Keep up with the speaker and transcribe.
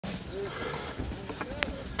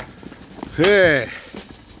Hey.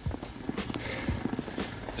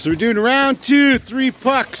 So we're doing round 2, 3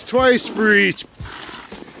 pucks, twice for each.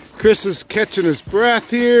 Chris is catching his breath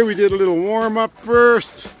here. We did a little warm up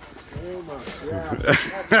first.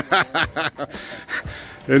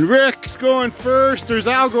 And Rick's going first, or is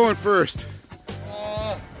Al going first?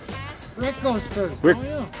 Rick goes first. Rick. Oh,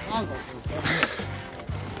 yeah. I'll go first.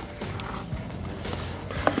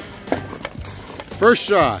 First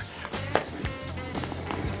shot.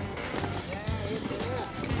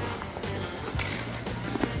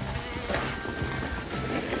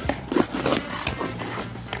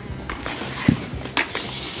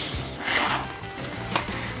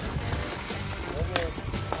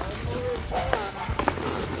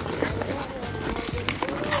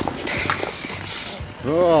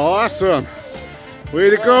 Oh, awesome. Way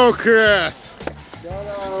to go, Chris.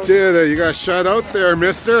 Did it. You got shut out there,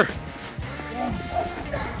 mister.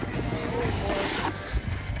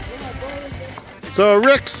 So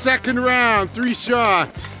Rick's second round, 3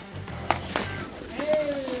 shots.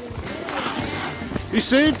 He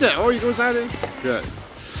saved it. Oh, he goes out in. Good.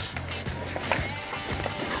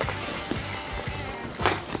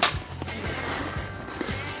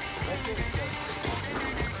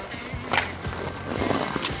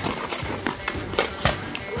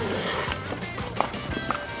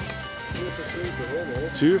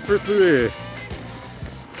 Two for 3.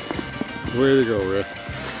 Way to go, Rick.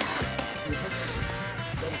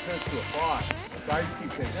 Guys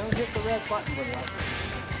keep saying, don't hit the red button with it.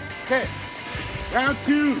 Okay, round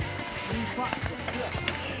 2. 3 pucks.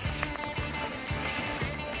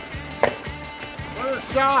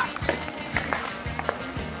 First shot.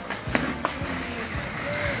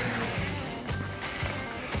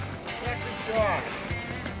 Second shot.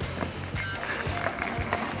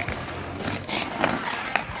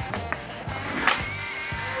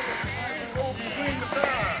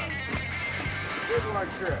 Good one,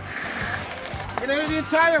 Chris. Canadian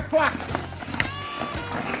Tire puck.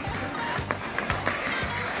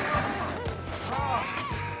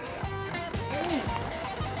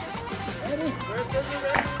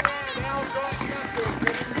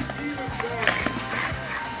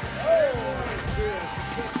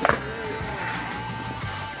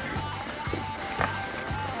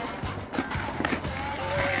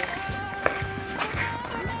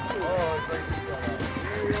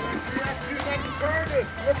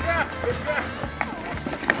 Look up, look up.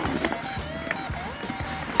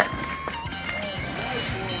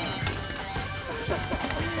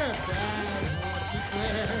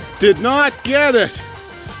 Did not get it.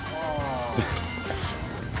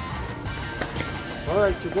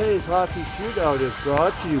 Alright, today's hockey shootout is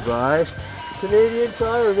brought to you by Canadian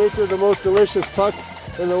Tire, maker of the most delicious pucks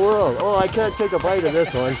in the world. Oh, I can't take a bite of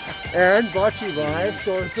this one. And brought to you by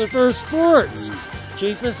Source Sports.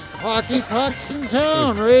 Cheapest hockey pucks in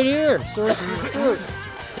town, right here. Source Sports.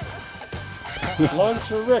 Lunch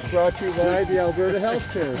for Rick, brought to you by the Alberta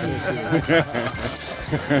Healthcare Association.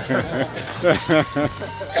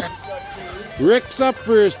 Rick's up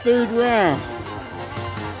for his 3rd round.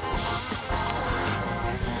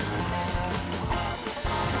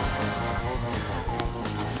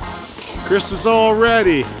 Chris is all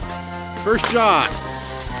ready. First shot.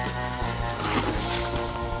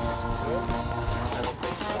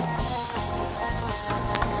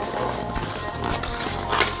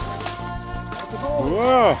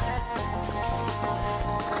 Whoa.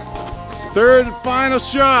 3rd and final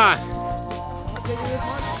shot.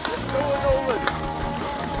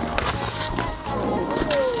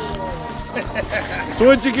 So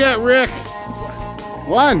what'd you get, Rick?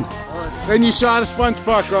 1. Then you shot a sponge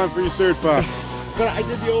puck on for your 3rd puck. But I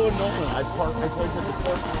did the Owen Nolan. I pointed the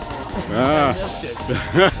cork. Ah. I missed it.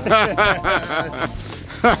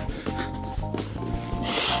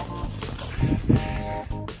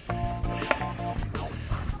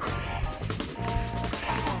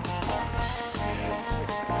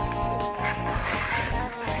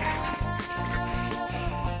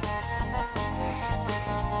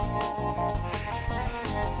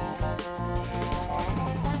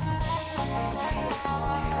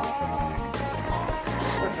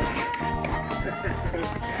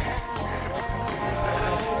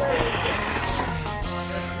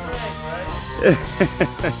 I'm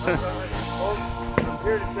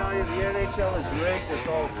here to tell you the NHL is rigged. It's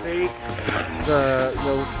all fake.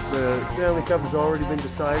 The Stanley Cup has already been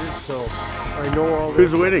decided, so I know all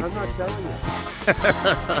this. Who's winning? I'm not telling you.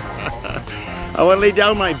 I want to lay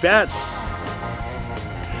down my bets.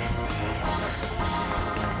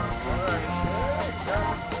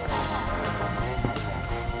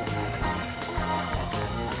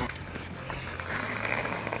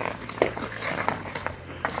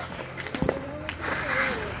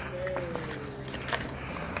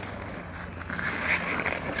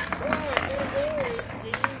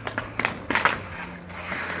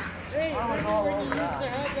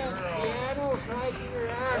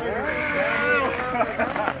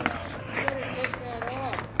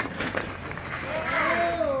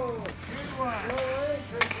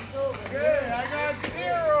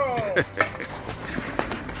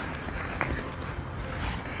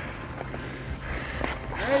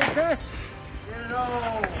 Chris. Get it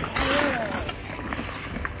all.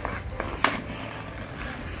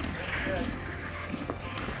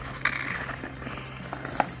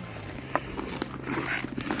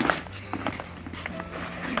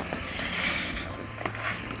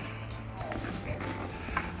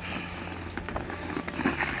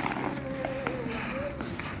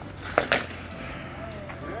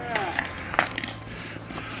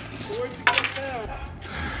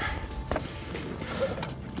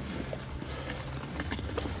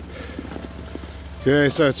 Okay,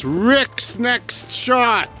 so it's Rick's next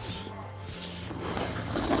shot.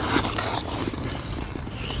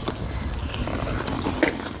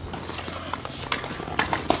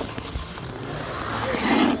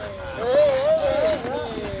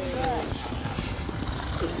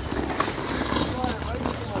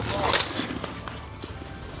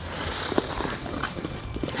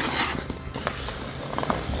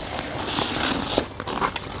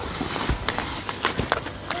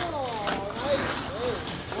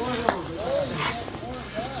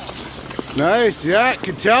 Nice, yeah, I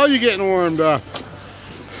can tell you're getting warmed up.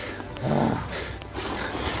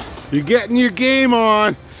 You're getting your game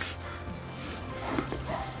on.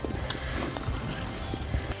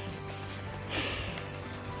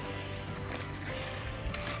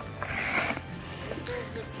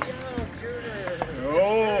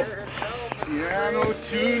 Oh, piano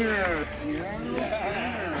tuner.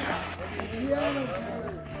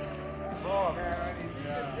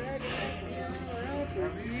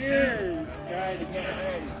 Years trying to get it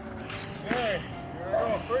ready. Okay, here we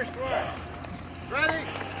go. First one. Ready?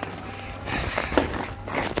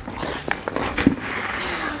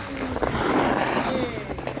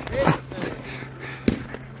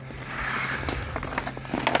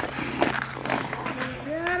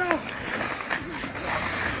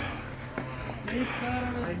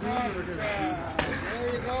 There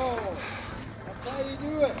you go. That's how you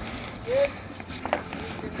do it, kids.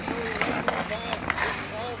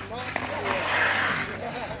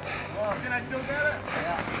 Can I still get it?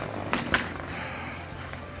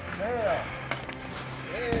 Yeah.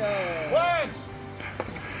 One.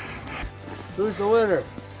 Who's the winner?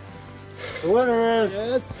 The winner is...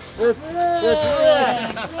 Yes. It's Rick.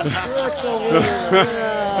 Rick's the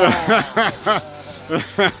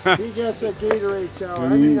winner. He gets a Gatorade shower. I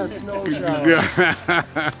mean a snow shower.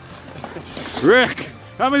 Rick,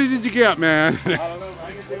 how many did you get, man? I don't know.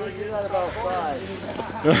 I think you got about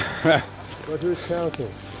 5. But who's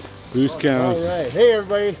counting? Who's counting? All right. Hey,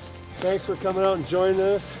 everybody. Thanks for coming out and joining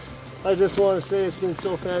us. I just want to say it's been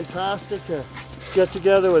so fantastic to get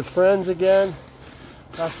together with friends again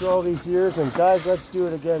after all these years. And guys, let's do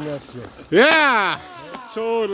it again next year. Yeah, totally.